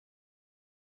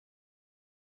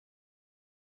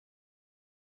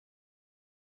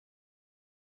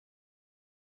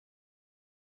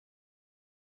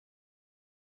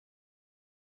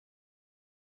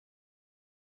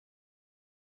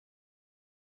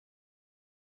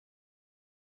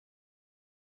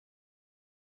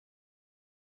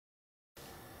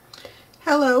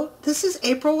Hello, this is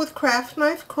April with Craft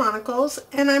Knife Chronicles,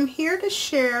 and I'm here to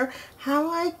share how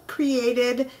I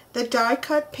created the die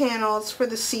cut panels for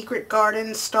the Secret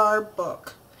Garden Star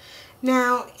book.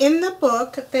 Now, in the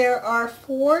book, there are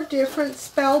 4 different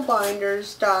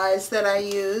Spellbinders dies that I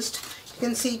used. You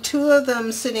can see 2 of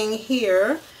them sitting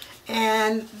here,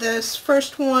 and this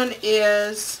first one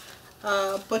is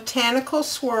Botanical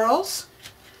Swirls.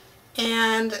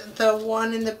 And the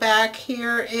one in the back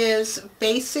here is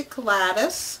Basic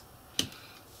Lattice.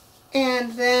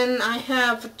 And then I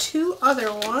have 2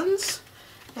 other ones,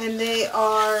 and they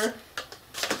are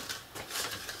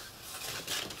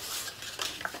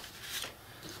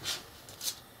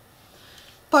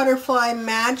Butterfly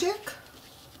Magic,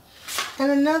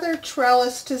 and another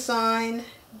trellis design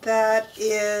that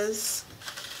is,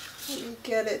 let me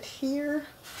get it here.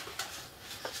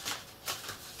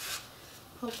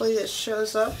 Hopefully this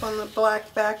shows up on the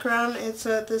black background. It's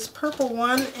this purple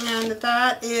one, and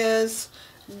that is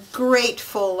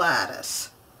Grateful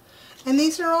Lattice. And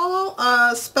these are all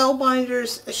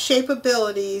Spellbinders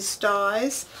Shapeabilities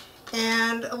dies,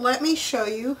 and let me show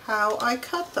you how I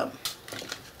cut them.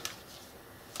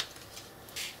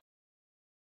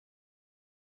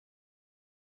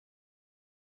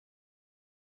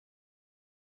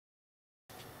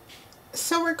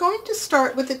 So we're going to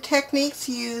start with the techniques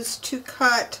used to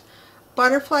cut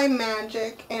Butterfly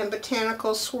Magic and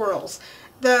Botanical Swirls.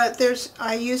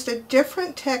 I used a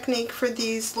different technique for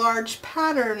these large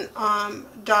pattern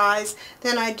dies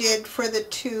than I did for the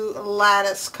 2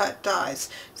 lattice cut dies.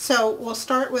 So we'll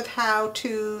start with how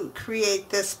to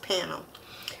create this panel.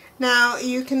 Now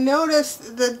you can notice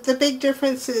that the big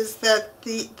difference is that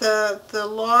the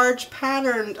large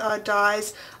patterned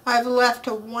dies, I've left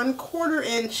a 1/4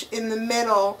 inch in the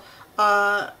middle.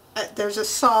 There's a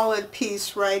solid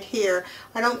piece right here.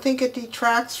 I don't think it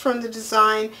detracts from the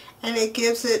design, and it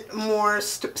gives it more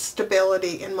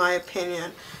stability in my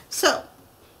opinion. So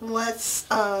let's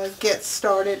get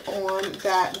started on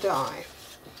that die.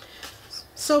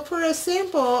 So for a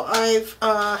sample, I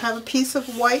have a piece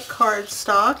of white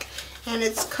cardstock, and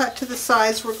it's cut to the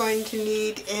size we're going to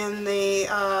need in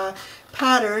the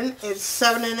pattern. It's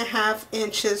 7.5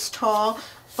 inches tall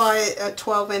by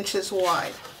 12 inches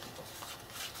wide.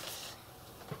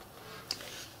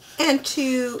 And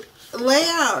to lay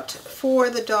out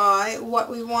for the die, what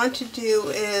we want to do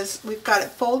is, we've got it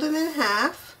folded in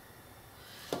half,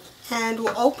 and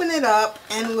we'll open it up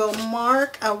and we'll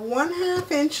mark a 1/2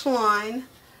 inch line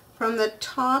from the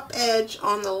top edge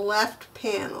on the left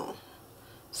panel.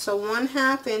 So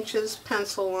 1/2 inches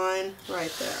pencil line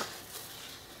right there.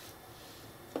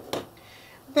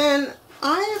 Then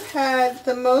I have had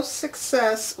the most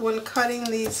success when cutting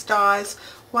these dies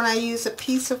when I use a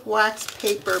piece of wax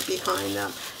paper behind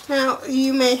them. Now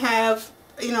you may have,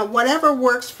 whatever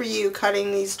works for you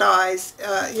cutting these dies,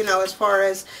 as far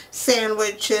as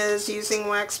sandwiches, using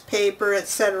wax paper,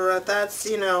 etc. That's,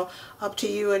 up to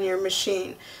you and your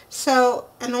machine. So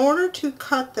in order to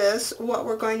cut this, what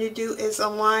we're going to do is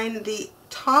align the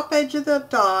top edge of the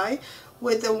die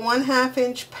with the 1/2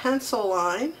 inch pencil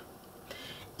line,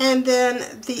 and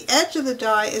then the edge of the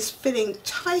die is fitting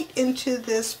tight into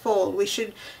this fold.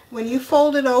 When you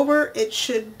fold it over, it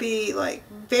should be like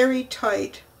very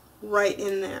tight right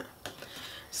in there.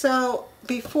 So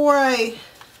before I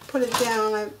put it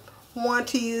down, I want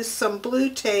to use some blue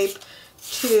tape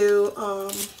to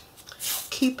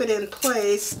keep it in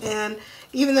place. And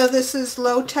even though this is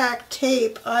low tack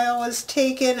tape, I always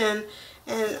take it and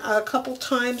a couple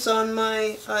times on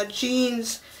my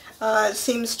jeans, it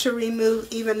seems to remove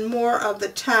even more of the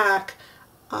tack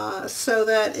so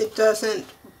that it doesn't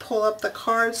pull up the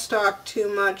cardstock too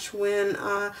much when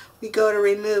we go to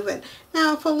remove it.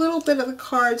 Now if a little bit of the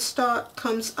cardstock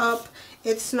comes up,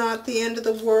 it's not the end of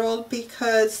the world,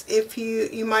 because if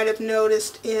you might have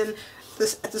noticed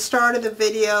at the start of the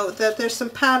video that there's some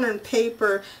pattern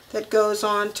paper that goes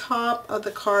on top of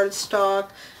the cardstock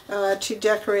to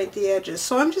decorate the edges.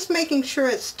 So I'm just making sure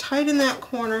it's tight in that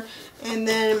corner and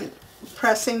then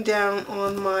pressing down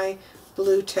on my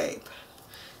blue tape.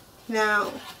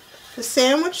 Now the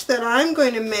sandwich that I'm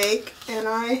going to make, and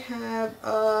I have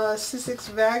Sizzix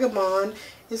Vagabond,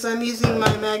 is I'm using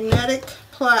my magnetic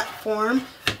platform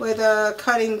with a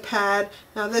cutting pad.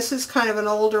 Now this is kind of an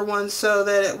older one so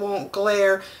that it won't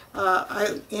glare.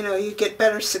 You get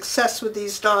better success with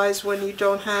these dies when you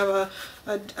don't have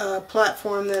a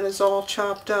platform that is all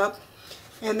chopped up.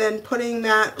 And then putting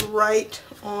that right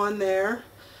on there.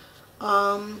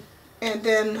 And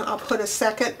then I'll put a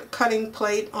second cutting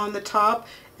plate on the top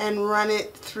and run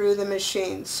it through the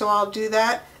machine. So I'll do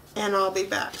that and I'll be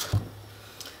back.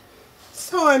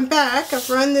 So I'm back. I've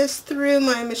run this through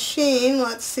my machine.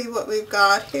 Let's see what we've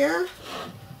got here.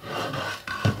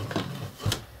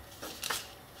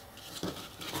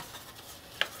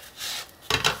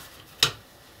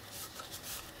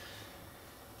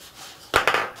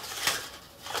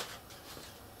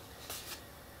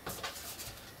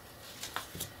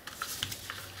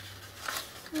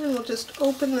 And we'll just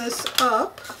open this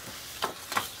up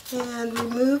and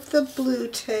remove the blue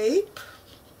tape.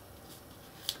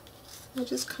 I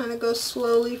just kind of go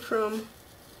slowly from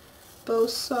both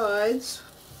sides,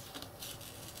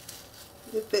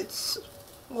 if it's,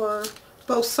 or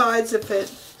both sides if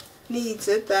it needs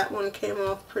it. That one came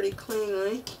off pretty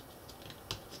cleanly.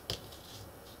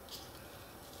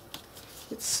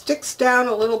 It sticks down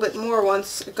a little bit more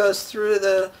once it goes through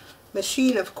the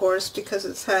machine, of course, because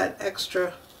it's had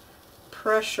extra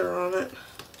pressure on it.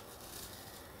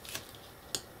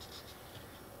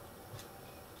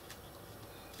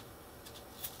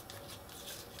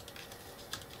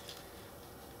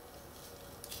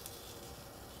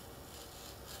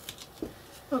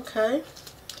 Okay,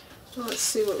 well, let's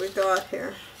see what we got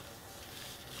here.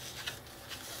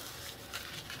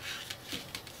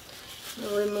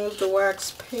 I'll remove the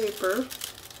wax paper.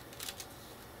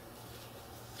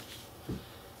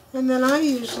 And then I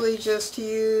usually just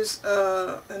use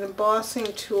an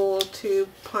embossing tool to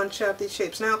punch out these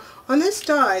shapes. Now, on this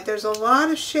die, there's a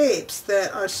lot of shapes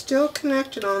that are still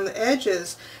connected on the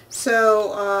edges,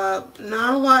 so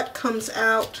not a lot comes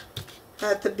out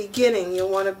at the beginning.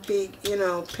 You'll want to be,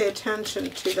 pay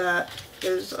attention to that.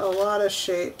 There's a lot of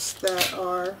shapes that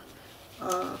are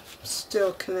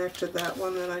still connected. That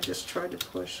one that I just tried to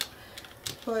push.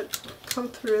 But come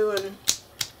through and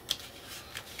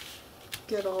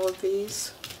get all of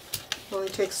these. It only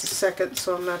takes a second,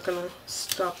 so I'm not going to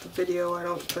stop the video, I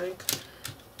don't think.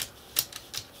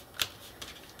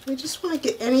 We just want to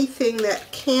get anything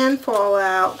that can fall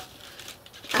out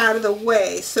of the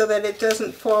way so that it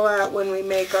doesn't fall out when we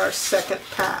make our second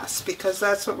pass, because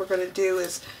that's what we're going to do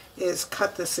is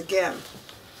cut this again.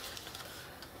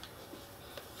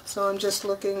 So I'm just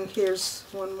looking, here's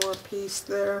one more piece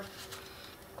there.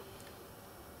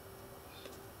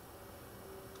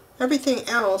 Everything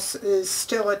else is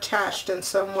still attached in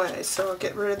some way, so I'll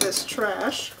get rid of this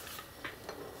trash.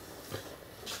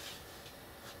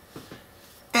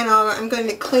 And I'm going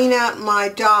to clean out my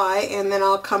die, and then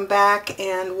I'll come back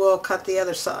and we'll cut the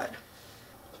other side.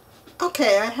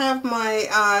 Okay, I have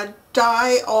my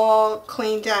die all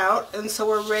cleaned out, and so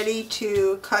we're ready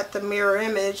to cut the mirror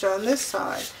image on this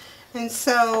side. And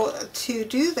so to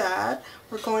do that,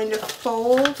 we're going to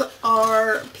fold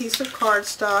our piece of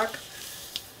cardstock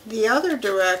the other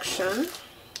direction,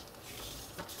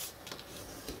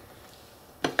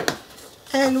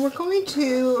 and we're going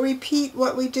to repeat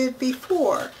what we did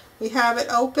before. We have it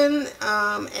open,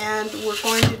 and we're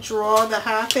going to draw the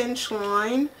 1/2 inch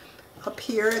line up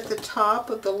here at the top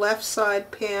of the left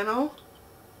side panel.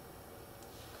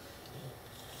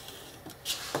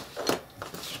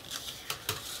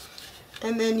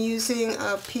 And then using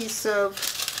a piece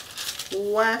of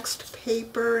waxed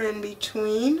paper in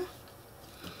between,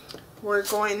 we're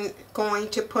going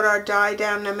to put our die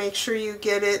down to make sure you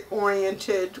get it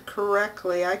oriented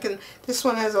correctly. This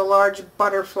one has a large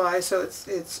butterfly, so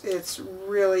it's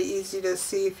really easy to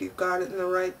see if you've got it in the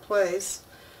right place.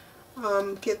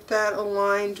 Get that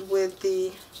aligned with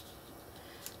the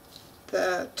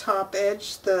top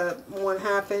edge, the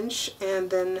 1/2 inch,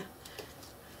 and then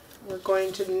we're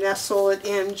going to nestle it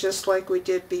in just like we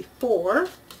did before.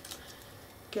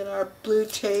 Get our blue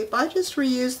tape. I just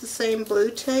reuse the same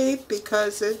blue tape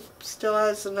because it still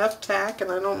has enough tack, and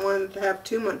I don't want it to have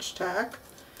too much tack.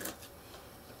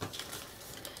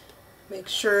 Make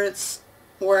sure it's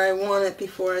where I want it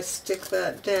before I stick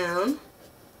that down.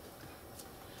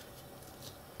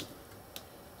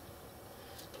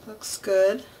 Looks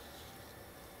good.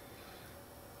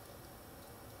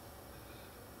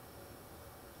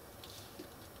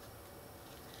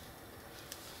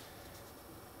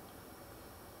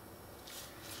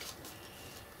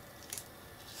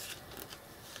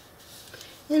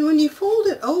 And when you fold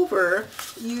it over,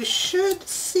 you should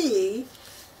see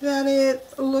that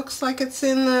it looks like it's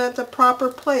in the proper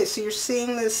place. You're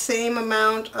seeing the same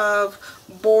amount of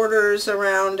borders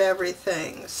around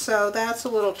everything. So that's a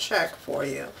little check for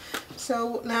you.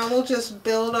 So now we'll just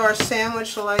build our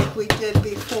sandwich like we did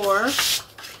before,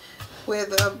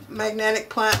 with a magnetic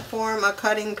platform, a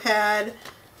cutting pad,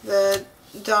 the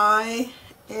die,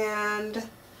 and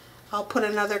I'll put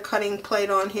another cutting plate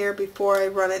on here before I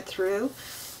run it through.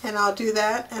 And I'll do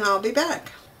that, and I'll be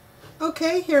back.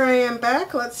 Okay, here I am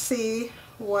back. Let's see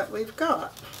what we've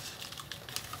got.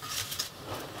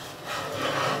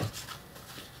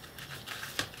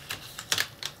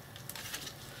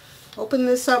 Open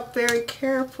this up very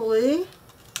carefully.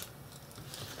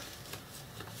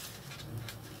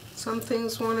 Some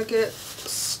things want to get,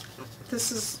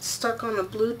 this is stuck on the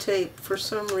blue tape for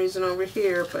some reason over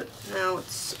here, but now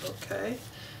it's okay.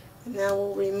 And now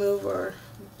we'll remove our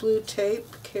blue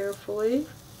tape carefully.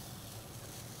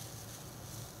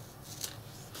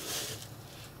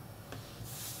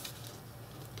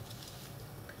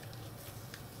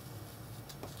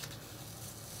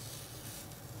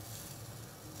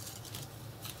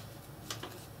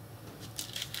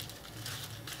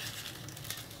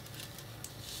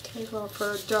 Take off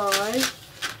our die.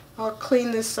 I'll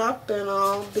clean this up and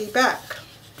I'll be back.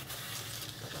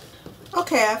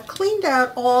 Okay, I've cleaned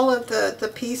out all of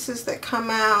the pieces that come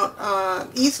out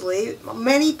easily.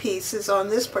 Many pieces on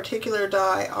this particular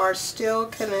die are still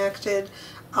connected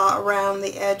around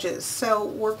the edges. So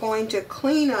we're going to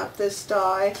clean up this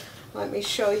die. Let me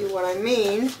show you what I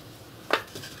mean.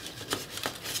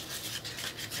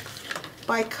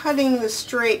 By cutting the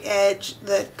straight edge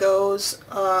that goes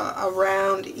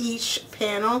around each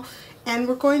panel, and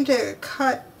we're going to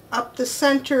cut up the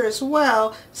center as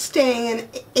well, staying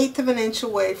 1/8 of an inch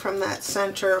away from that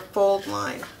center fold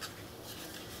line.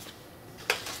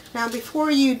 Now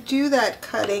before you do that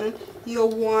cutting,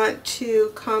 you'll want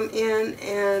to come in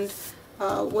and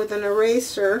with an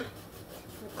eraser,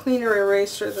 a cleaner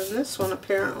eraser than this one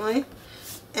apparently,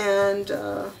 and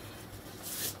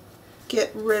get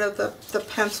rid of the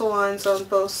pencil lines on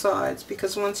both sides,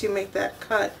 because once you make that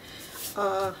cut,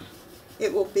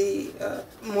 it will be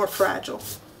more fragile.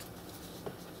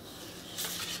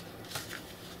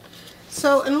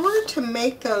 So in order to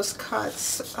make those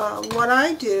cuts, what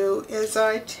I do is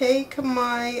I take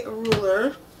my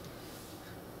ruler,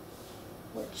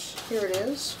 which here it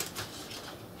is,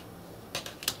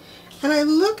 and I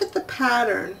look at the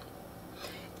pattern.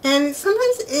 And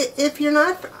sometimes if you're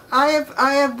not, I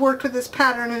have worked with this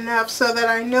pattern enough so that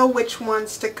I know which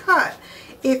ones to cut.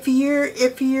 If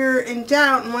you're in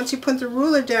doubt, and once you put the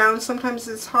ruler down, sometimes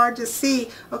it's hard to see,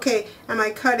 okay, am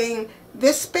I cutting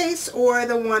this space or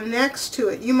the one next to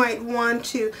it? You might want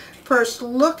to first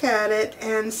look at it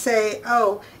and say,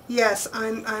 oh yes,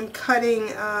 I'm cutting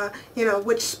you know,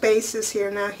 which space is here.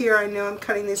 Now here I know I'm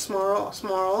cutting these small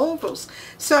ovals.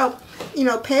 So, you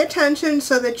know, pay attention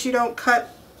so that you don't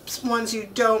cut ones you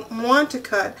don't want to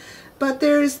cut. But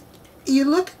you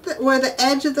look at where the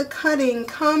edge of the cutting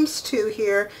comes to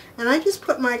here, and I just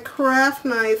put my craft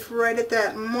knife right at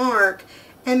that mark,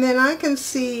 and then I can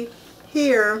see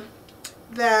here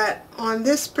that on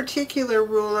this particular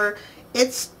ruler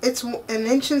it's 1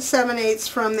 7/8 inches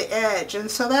from the edge,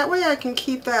 and so that way I can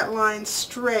keep that line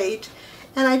straight,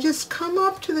 and I just come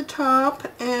up to the top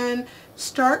and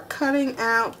start cutting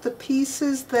out the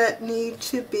pieces that need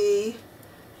to be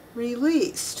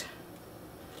released.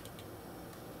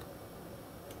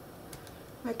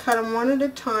 I cut them one at a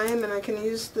time, and I can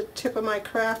use the tip of my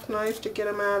craft knife to get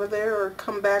them out of there, or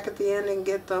come back at the end and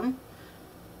get them.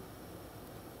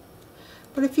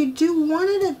 But if you do one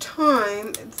at a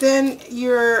time, then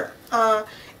you're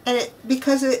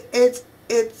because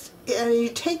and you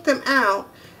take them out,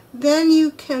 then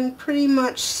you can pretty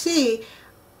much see.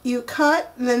 You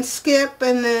cut and then skip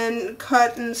and then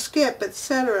cut and skip,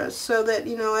 etc. So that,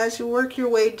 you know, as you work your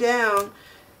way down,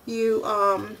 you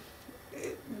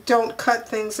don't cut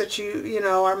things that you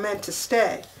know are meant to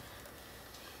stay.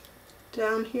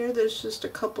 Down here there's just a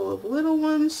couple of little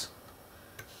ones.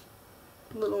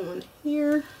 Little one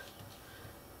here.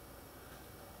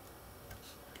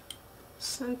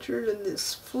 Centered in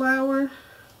this flower.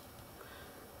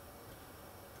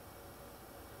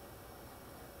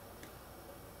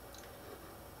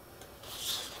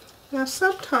 Now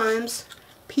sometimes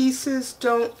pieces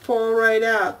don't fall right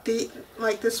out,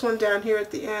 like this one down here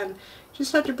at the end.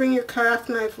 Just have to bring your craft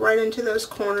knife right into those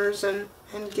corners and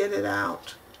get it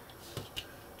out.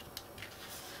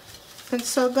 And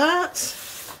so that's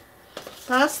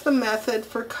the method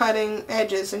for cutting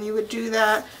edges, and you would do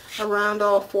that around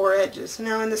all 4 edges.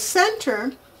 Now in the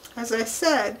center, as I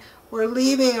said, we're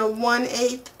leaving a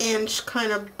 1/8 inch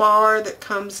kind of bar that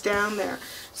comes down there.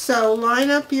 So line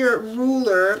up your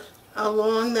ruler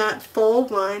along that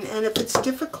fold line, and if it's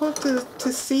difficult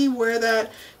to see where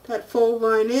that fold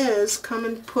line is, come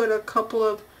and put a couple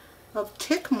of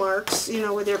tick marks, you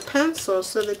know, with your pencil,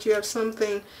 so that you have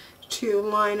something to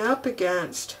line up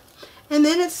against. And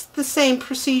then it's the same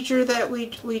procedure that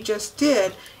we just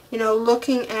did, you know,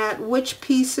 looking at which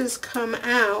pieces come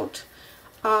out,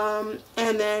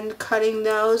 and then cutting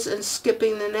those and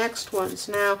skipping the next ones.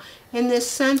 Now in this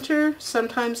center,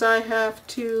 sometimes I have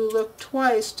to look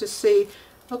twice to see,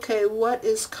 okay, what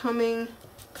is coming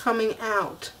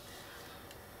out.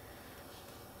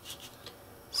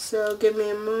 So give me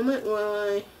a moment while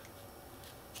I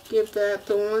give that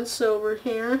the once over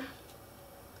here.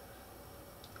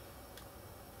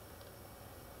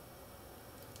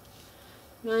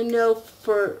 And I know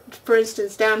for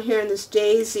instance down here in this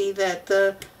daisy that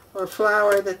or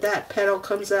flower that petal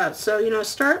comes out. So you know,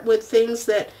 start with things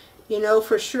that you know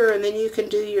for sure, and then you can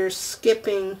do your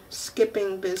skipping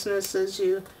business as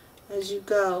you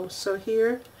go. So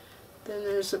here, then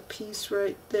there's a piece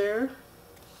right there.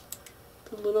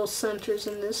 The little centers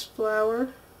in this flower.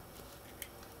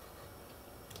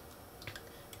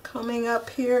 Coming up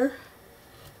here,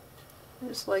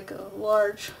 there's like a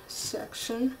large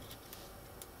section.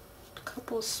 A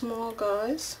couple of small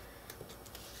guys.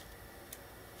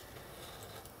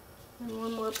 And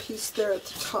one more piece there at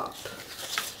the top.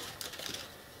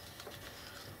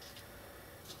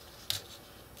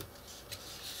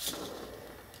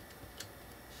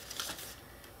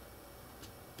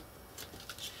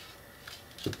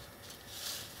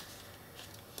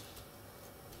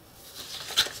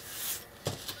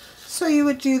 So you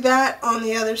would do that on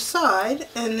the other side,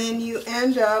 and then you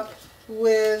end up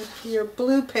with your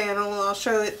blue panel. I'll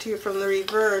show it to you from the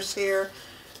reverse here.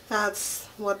 That's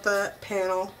what the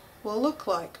panel will look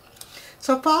like.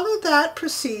 So follow that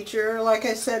procedure, like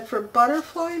I said, for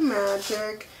Butterfly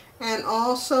Magic and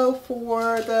also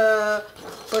for the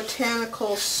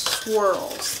botanical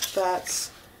swirls.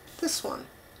 That's this one.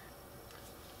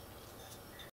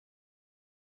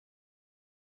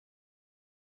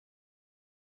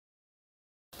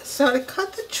 So to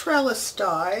cut the trellis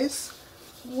dies,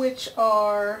 which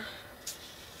are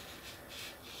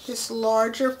this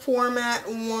larger format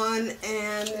one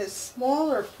and this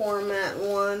smaller format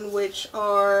one, which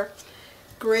are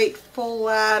great full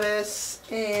lattice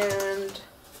and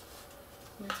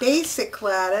basic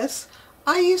lattice,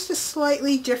 I used a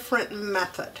slightly different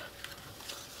method.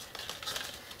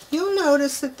 You'll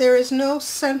notice that there is no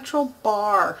central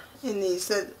bar in these,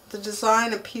 that the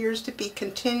design appears to be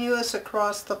continuous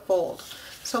across the fold.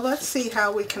 So let's see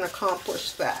how we can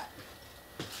accomplish that.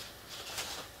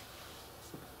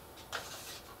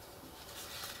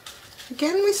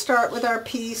 Again, we start with our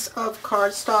piece of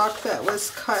cardstock that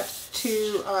was cut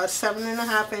to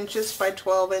 7.5 inches by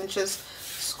 12 inches,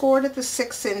 scored at the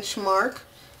 6-inch mark,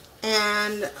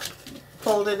 and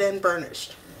folded and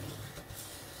burnished.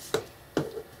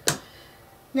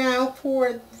 Now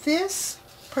for this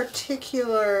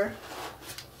particular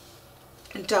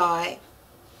die,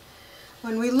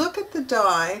 when we look at the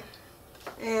die,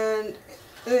 and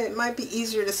it might be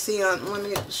easier to see on, let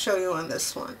me show you on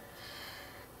this one.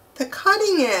 The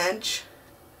cutting edge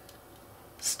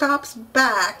stops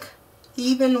back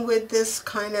even with this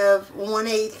kind of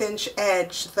 1/8 inch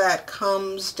edge that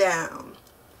comes down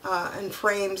and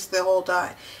frames the whole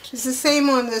die. It's the same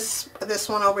on this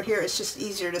one over here. It's just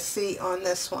easier to see on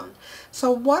this one.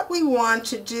 So what we want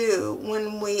to do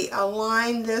when we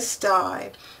align this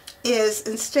die is,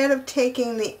 instead of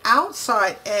taking the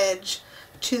outside edge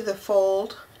to the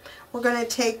fold, we're going to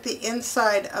take the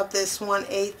inside of this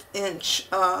 1/8 inch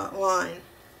line.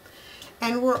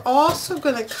 And we're also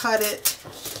going to cut it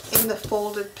in the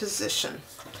folded position.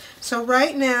 So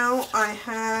right now I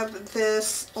have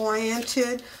this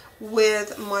oriented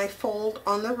with my fold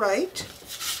on the right.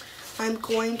 I'm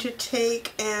going to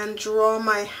take and draw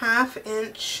my 1/2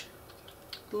 inch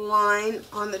line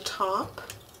on the top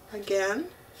again.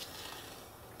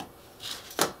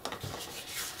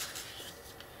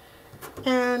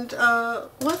 And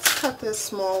let's cut this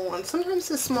small one. Sometimes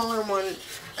the smaller one,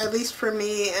 at least for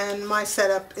me and my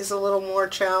setup, is a little more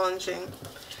challenging.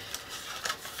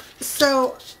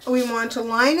 So we want to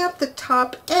line up the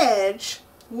top edge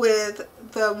with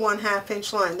the 1/2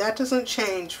 inch line. That doesn't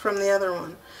change from the other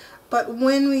one. But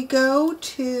when we go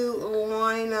to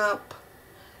line up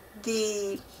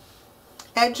the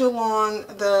edge along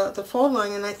the fold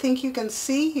line, and I think you can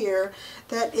see here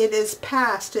that it is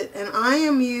past it, and I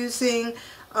am using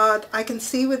I can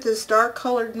see with this dark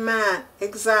colored mat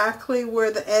exactly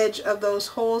where the edge of those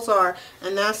holes are,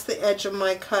 and that's the edge of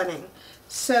my cutting.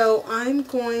 So I'm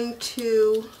going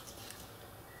to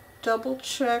double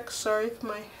check, sorry if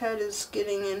my head is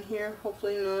getting in here,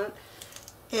 hopefully not,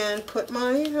 and put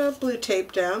my blue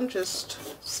tape down, just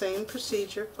same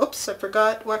procedure. Oops, I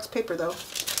forgot wax paper though.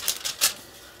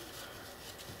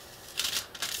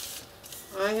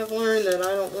 I have learned that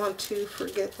I don't want to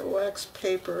forget the wax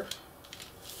paper.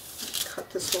 Cut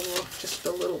this one off just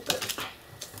a little bit.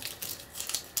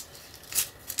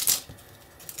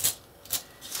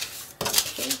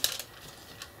 Okay.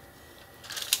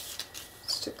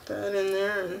 Stick that in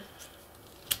there and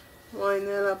line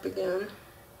that up again.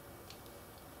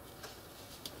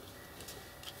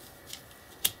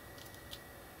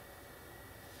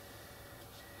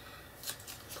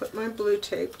 put my blue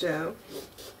tape down.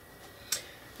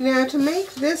 Now to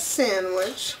make this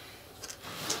sandwich,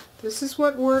 this is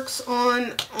what works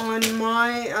on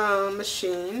my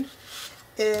machine,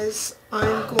 is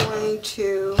I'm going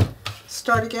to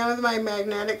start again with my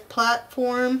magnetic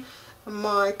platform,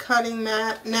 my cutting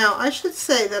mat. Now I should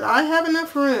say that I have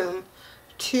enough room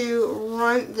to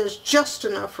run, there's just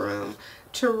enough room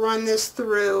to run this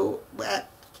through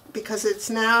because it's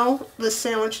now, the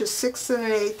sandwich is 6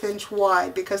 1/8 inch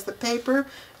wide, because the paper,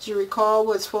 as you recall,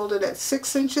 was folded at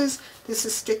 6 inches. This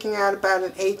is sticking out about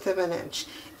 1/8 of an inch.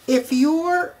 If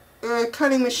your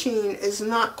cutting machine is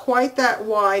not quite that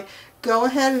wide, go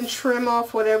ahead and trim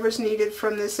off whatever's needed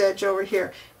from this edge over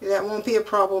here. That won't be a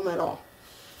problem at all.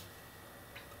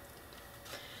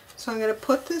 So I'm going to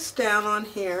put this down on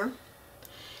here.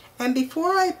 And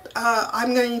before I put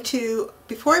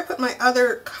my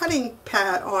other cutting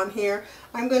pad on here,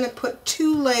 I'm going to put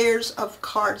 2 layers of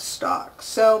cardstock.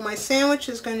 So my sandwich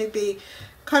is going to be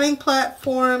cutting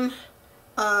platform,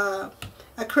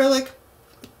 acrylic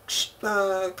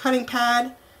cutting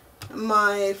pad,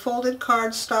 my folded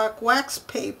cardstock, wax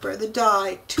paper, the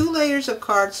die, 2 layers of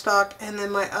cardstock, and then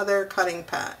my other cutting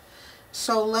pad.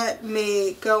 So let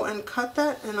me go and cut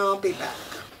that, and I'll be back.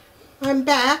 I'm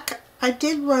back. I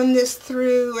did run this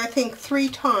through, I think, 3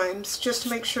 times just to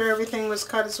make sure everything was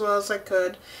cut as well as I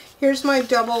could. Here's my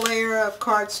double layer of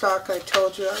cardstock I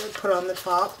told you I would put on the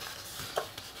top.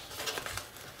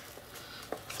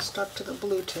 Stuck to the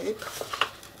blue tape.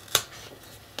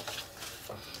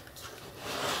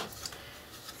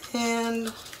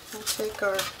 And we'll take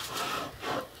our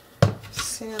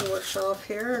sandwich off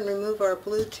here and remove our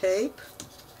blue tape.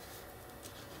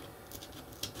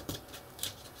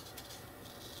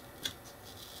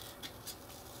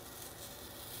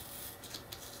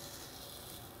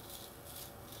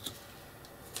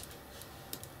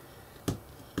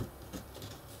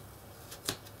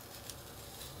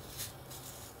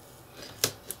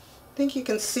 I think you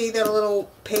can see that a little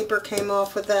paper came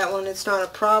off with that one. It's not a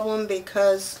problem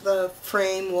because the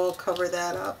frame will cover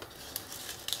that up.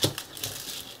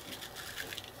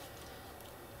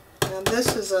 Now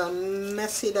this is a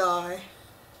messy die.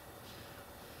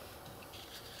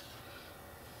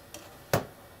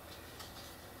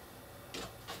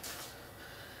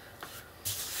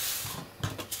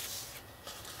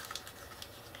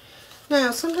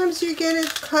 Now, sometimes you get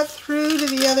it cut through to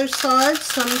the other side,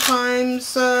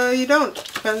 sometimes you don't.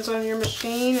 Depends on your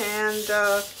machine and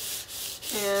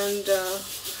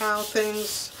how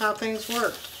things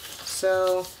work.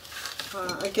 So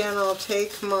again, I'll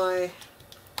take my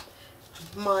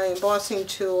embossing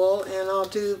tool and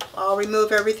I'll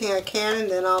remove everything I can, and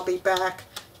then I'll be back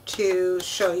to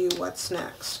show you what's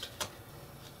next.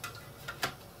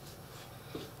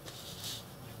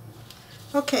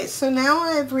 Okay, so now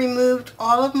I've removed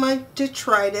all of my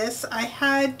detritus. I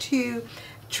had to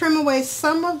trim away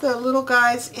some of the little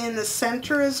guys in the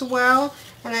center as well,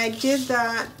 and I did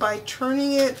that by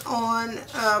turning it on,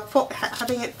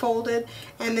 having it folded,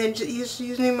 and then just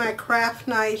using my craft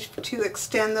knife to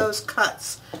extend those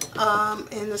cuts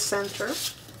in the center.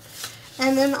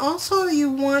 And then also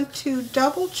you want to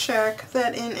double check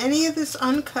that in any of this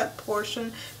uncut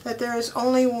portion that there is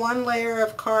only 1 layer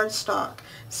of cardstock.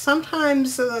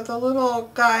 Sometimes the little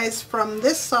guys from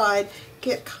this side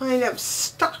get kind of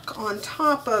stuck on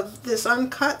top of this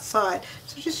uncut side.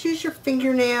 So just use your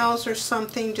fingernails or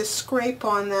something to scrape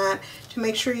on that to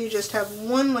make sure you just have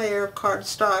 1 layer of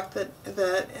cardstock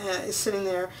that is sitting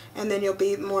there, and then you'll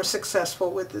be more successful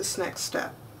with this next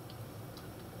step.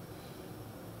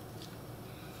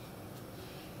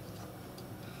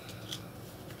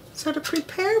 So to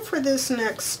prepare for this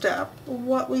next step,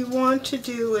 what we want to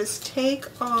do is take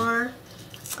our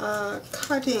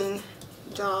cutting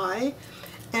die,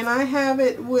 and I have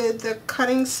it with the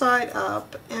cutting side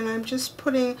up, and I'm just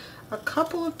putting a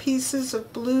couple of pieces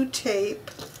of blue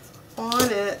tape on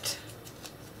it.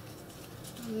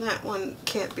 And that one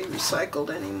can't be recycled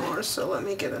anymore, so let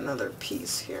me get another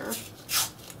piece here.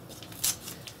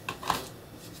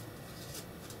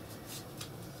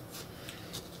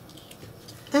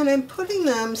 And I'm putting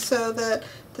them so that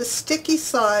the sticky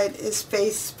side is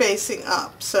facing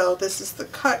up. So this is the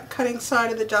cutting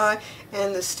side of the die,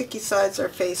 and the sticky sides are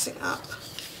facing up.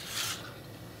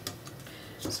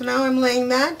 So now I'm laying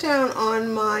that down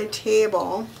on my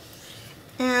table,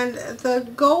 and the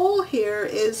goal here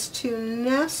is to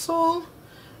nestle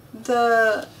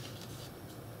the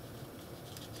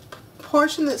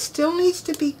portion that still needs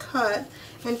to be cut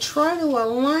and try to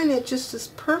align it just as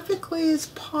perfectly as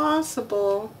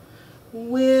possible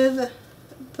with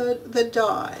the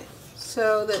die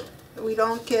so that we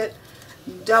don't get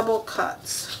double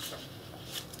cuts.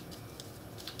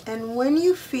 And when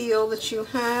you feel that you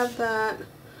have that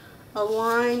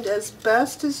aligned as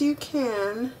best as you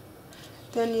can,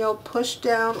 then you'll push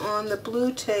down on the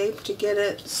blue tape to get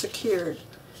it secured.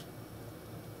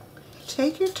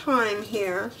 Take your time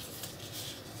here.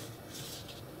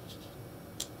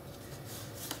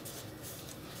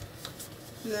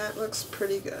 And that looks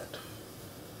pretty good.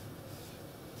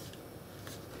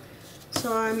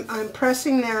 So I'm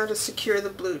pressing now to secure the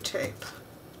blue tape.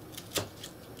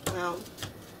 Well,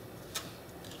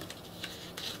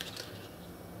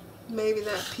 maybe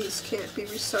that piece can't be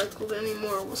recycled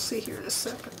anymore. We'll see here in a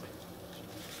second.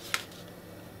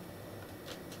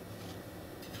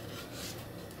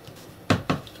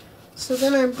 So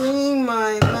then I'm bringing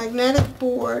my magnetic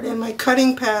board and my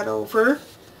cutting pad over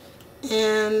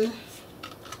and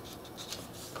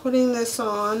putting this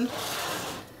on.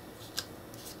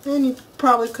 And you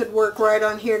probably could work right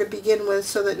on here to begin with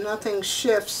so that nothing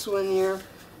shifts when you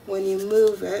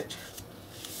move it.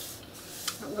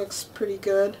 That looks pretty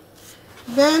good.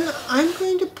 Then I'm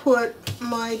going to put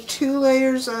my 2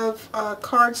 layers of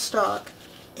cardstock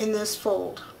in this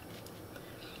fold.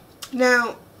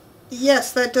 Now,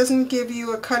 yes, that doesn't give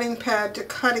you a cutting pad to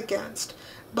cut against,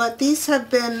 but these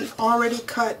have been already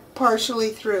cut partially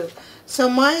through. So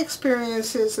my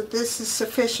experience is that this is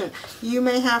sufficient. You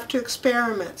may have to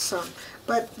experiment some,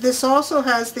 but this also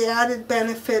has the added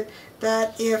benefit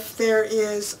that if there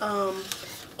is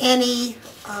any,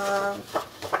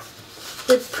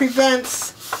 it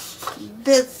prevents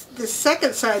the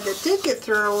second side that did get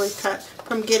thoroughly cut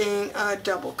from getting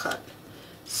double cut.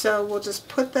 So we'll just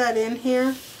put that in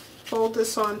here, fold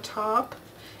this on top,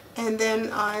 and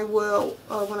then I will,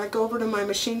 when I go over to my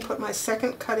machine, put my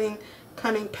second cutting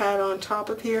pad on top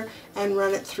of here and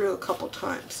run it through a couple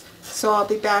times. So I'll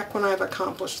be back when I've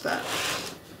accomplished that.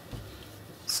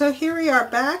 So here we are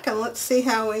back, and let's see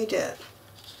how we did.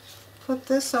 Put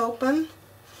this open.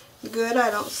 Good,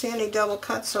 I don't see any double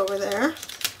cuts over there.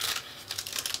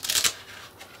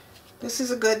 This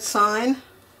is a good sign.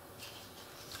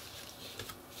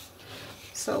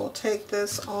 So we'll take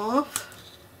this off.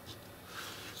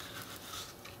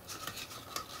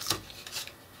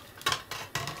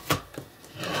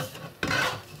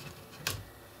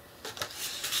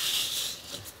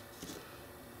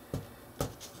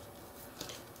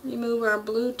 Remove our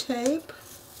blue tape.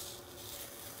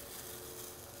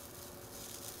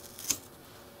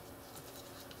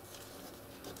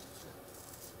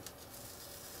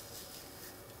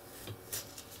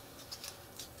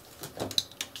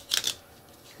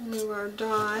 Remove our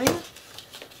die.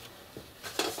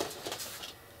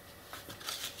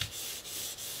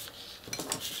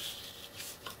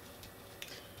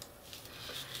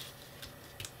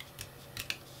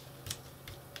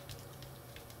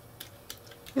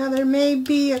 Now there may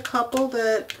be a couple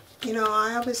that, you know,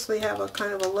 I obviously have a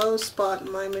kind of a low spot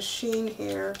in my machine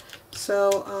here,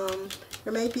 so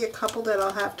there may be a couple that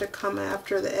I'll have to come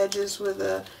after the edges with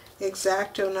a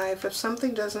X-Acto knife. If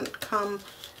something doesn't come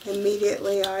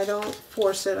immediately, I don't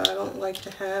force it. I don't like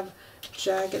to have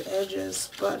jagged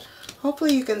edges, but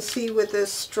hopefully you can see with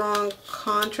this strong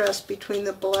contrast between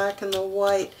the black and the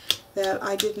white that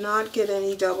I did not get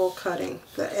any double cutting.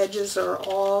 The edges are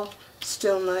all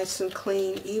still nice and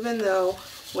clean, even though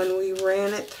when we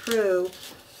ran it through,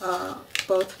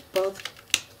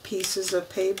 both pieces of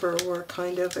paper were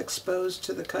kind of exposed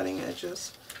to the cutting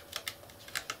edges.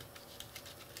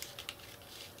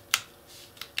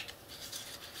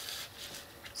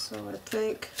 So I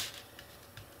think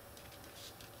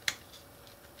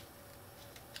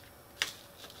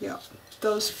yeah,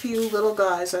 those few little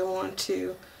guys I want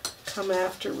to come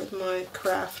after with my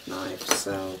craft knife,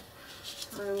 so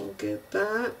I will get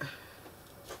that.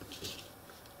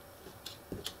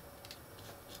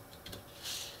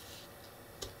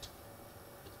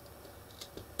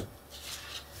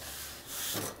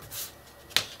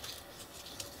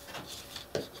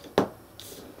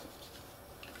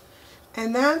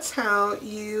 And that's how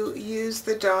you use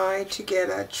the die to get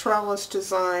a trellis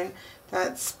design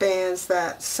that spans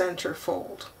that center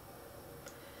fold.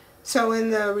 So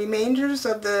in the remainders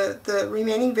of the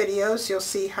remaining videos, you'll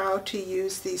see how to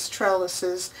use these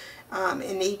trellises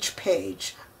in each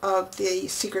page of the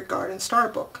Secret Garden Star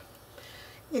Book.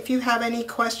 If you have any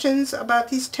questions about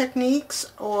these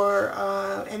techniques or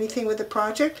anything with the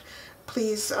project,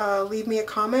 please leave me a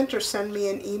comment or send me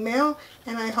an email,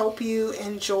 and I hope you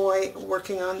enjoy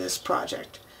working on this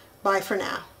project. Bye for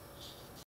now.